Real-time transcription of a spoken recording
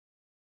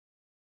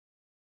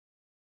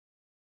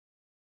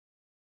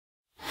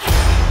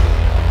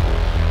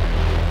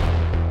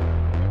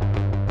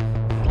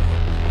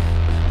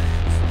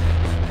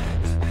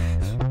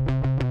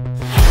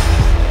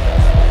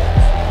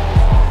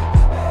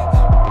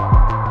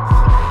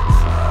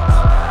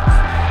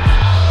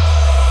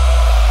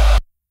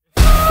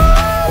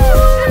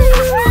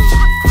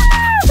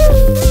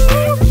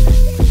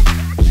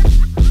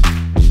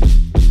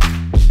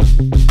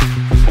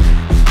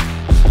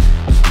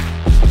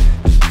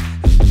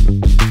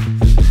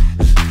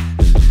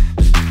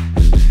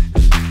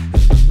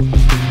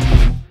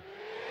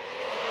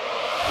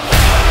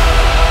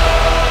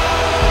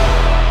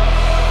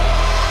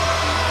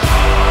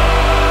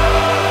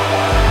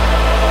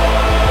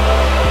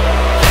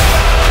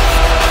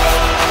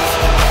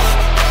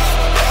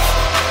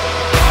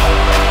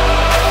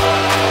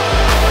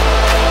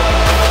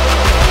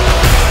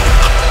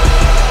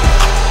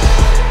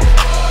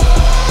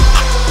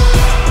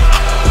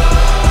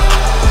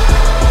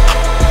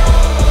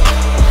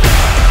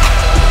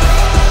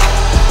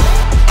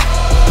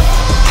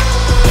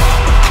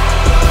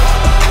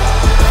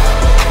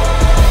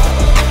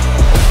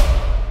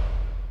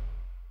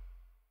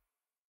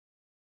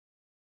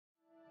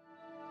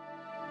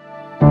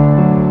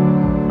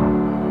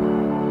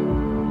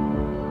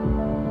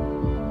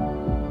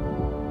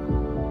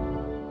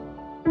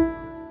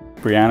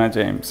Brianna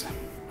James.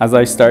 As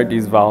I start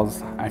these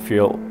vows, I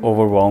feel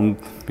overwhelmed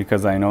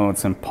because I know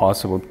it's an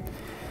impossible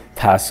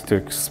task to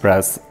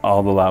express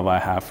all the love I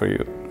have for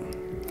you.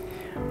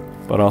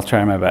 But I'll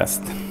try my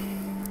best.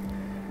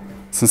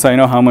 Since I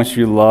know how much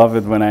you love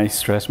it when I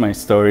stress my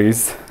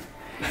stories,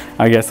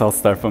 I guess I'll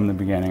start from the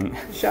beginning.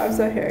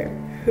 Shabza here.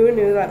 Who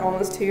knew that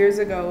almost 2 years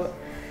ago,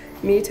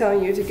 me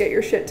telling you to get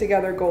your shit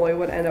together goalie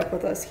would end up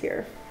with us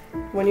here?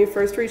 When you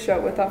first reached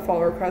out with that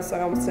follow request, I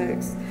almost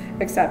didn't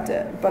accept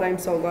it, but I'm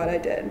so glad I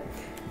did.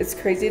 It's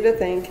crazy to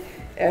think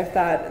if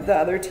that the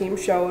other team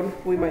showed,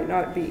 we might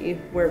not be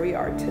where we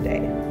are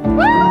today.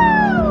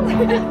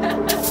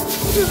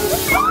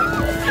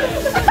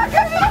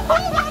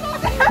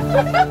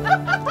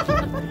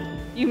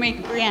 You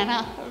make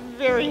Brianna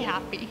very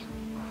happy.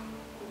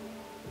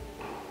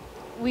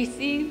 We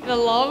see the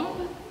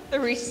love, the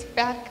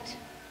respect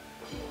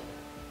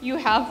you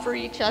have for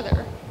each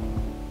other.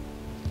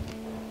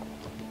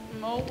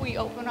 Mo, we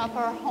open up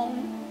our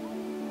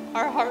home,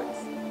 our hearts,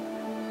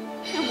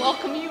 and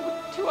welcome you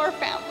to our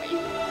family.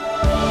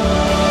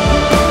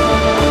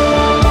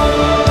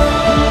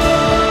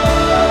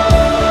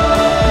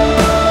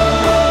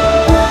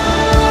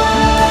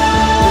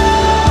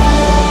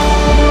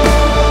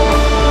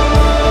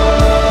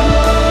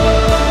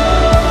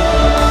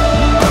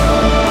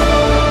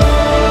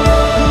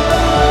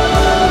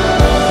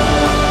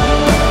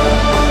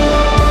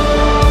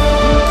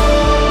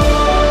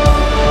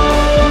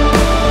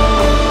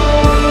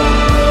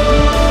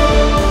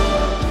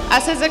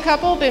 Us as a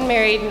couple, been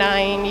married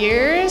 9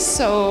 years,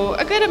 so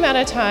a good amount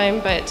of time,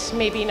 but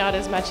maybe not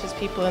as much as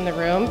people in the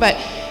room. But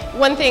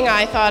one thing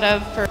I thought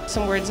of for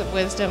some words of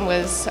wisdom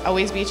was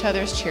always be each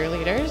other's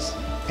cheerleaders.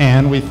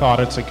 And we thought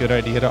it's a good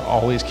idea to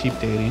always keep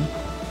dating.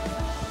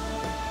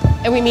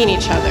 And we mean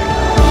each other.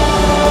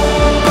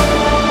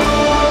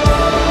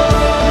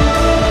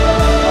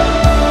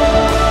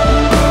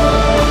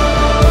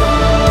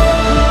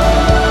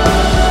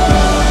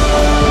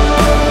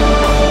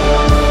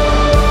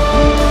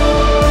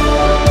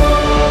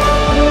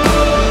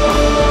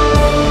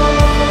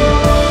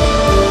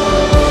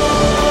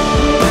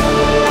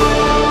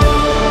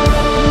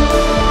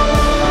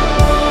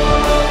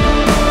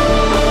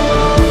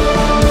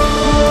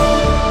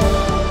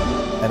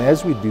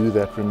 As we do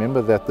that,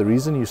 remember that the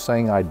reason you're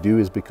saying I do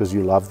is because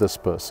you love this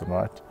person,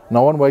 right?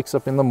 No one wakes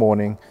up in the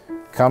morning,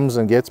 comes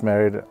and gets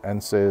married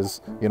and says,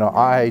 you know,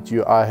 I hate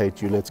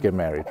you, let's get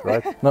married,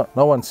 right?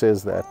 No one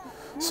says that.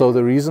 So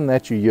the reason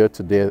that you're here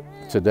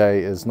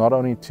today is not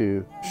only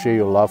to share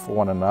your love for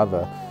one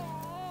another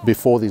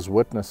before these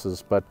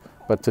witnesses, but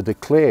to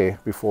declare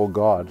before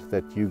God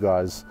that you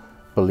guys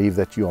believe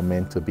that you are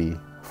meant to be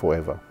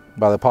forever.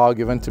 By the power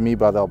given to me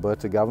by the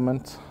Alberta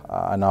government,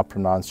 I now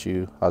pronounce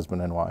you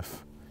husband and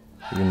wife.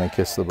 You may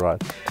kiss the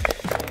bride.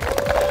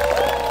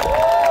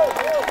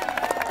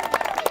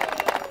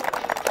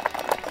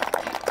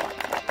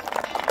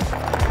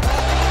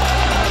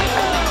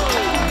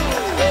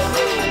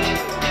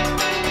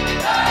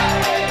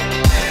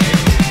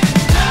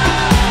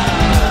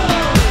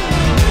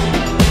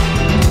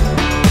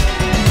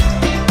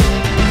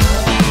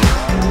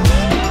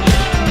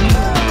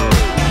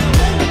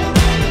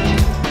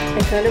 I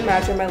can't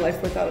imagine my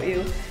life without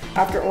you.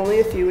 After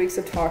only a few weeks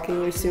of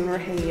talking, we soon were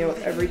hanging out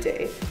every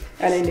day,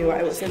 and I knew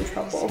I was in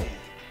trouble.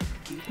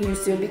 You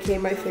soon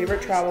became my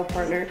favorite travel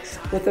partner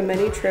with the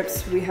many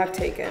trips we have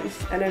taken,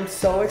 and I'm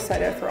so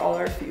excited for all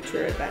our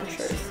future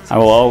adventures. I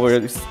will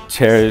always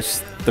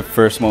cherish the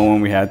first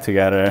moment we had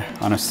together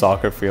on a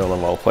soccer field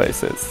of all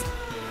places.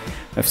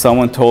 If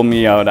someone told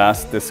me I would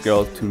ask this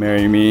girl to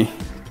marry me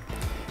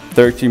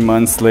 13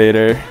 months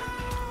later,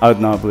 I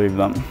would not believe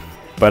them.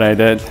 But I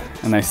did,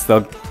 and I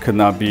still could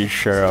not be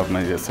sure of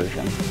my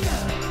decision.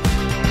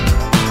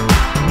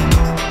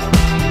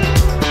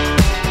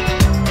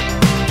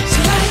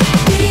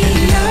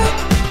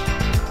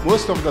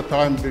 Most of the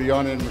time,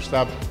 Brianna and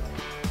Mojtab,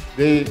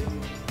 they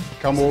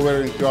come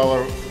over into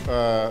our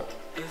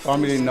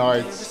family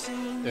nights,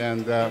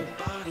 and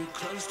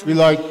we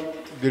like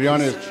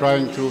Brianna is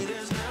trying to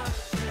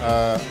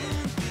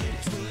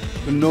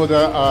know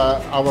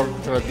our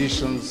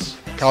traditions,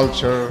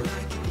 culture,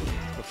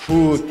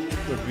 food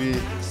that we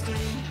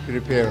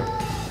prepare.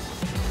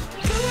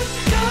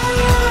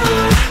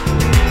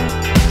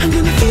 I'm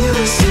gonna feel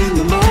this in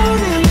the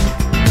morning,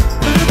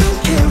 but I don't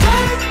care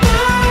right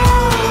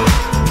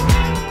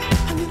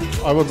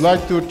now. I would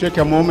like to take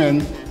a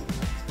moment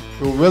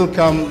to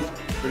welcome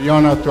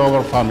Brianna to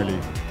our family.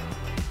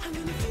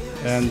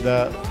 And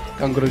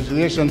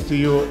congratulations to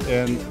you,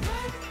 and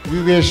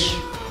we wish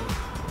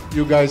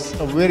you guys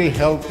a very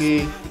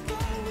healthy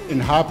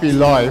and happy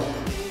life,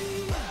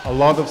 a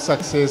lot of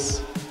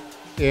success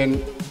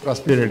and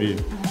prosperity.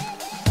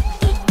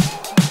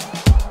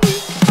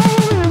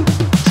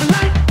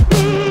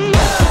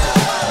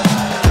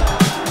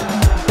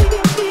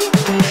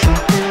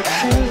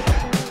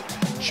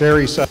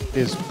 Sherry's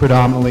is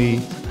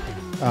predominantly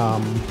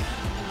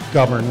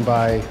governed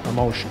by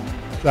emotion.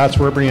 That's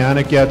where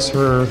Brianna gets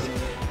her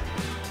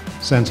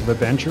sense of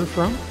adventure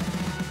from.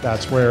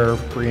 That's where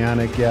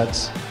Brianna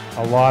gets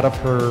a lot of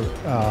her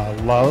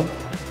love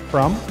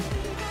from,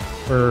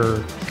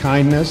 her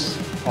kindness,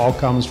 all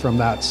comes from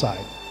that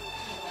side.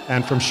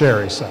 And from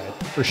Sherry's side,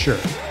 for sure.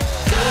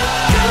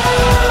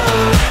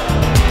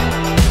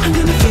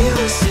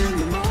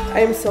 I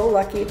am so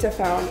lucky to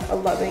found a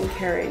loving,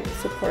 caring,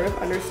 supportive,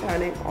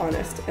 understanding,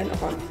 honest, and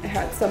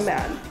handsome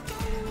man.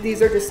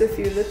 These are just a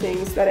few of the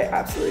things that I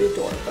absolutely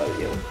adore about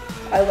you.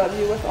 I love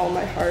you with all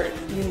my heart.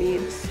 You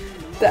mean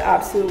the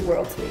absolute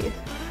world to me.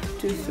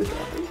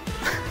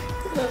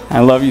 I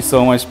love you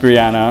so much,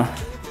 Brianna.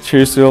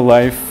 Cheers to a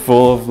life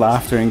full of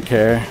laughter and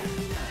care,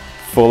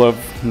 full of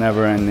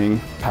never-ending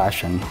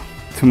passion.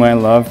 To my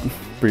love,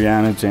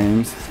 Brianna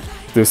James,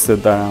 do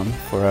sit down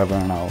forever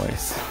and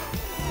always.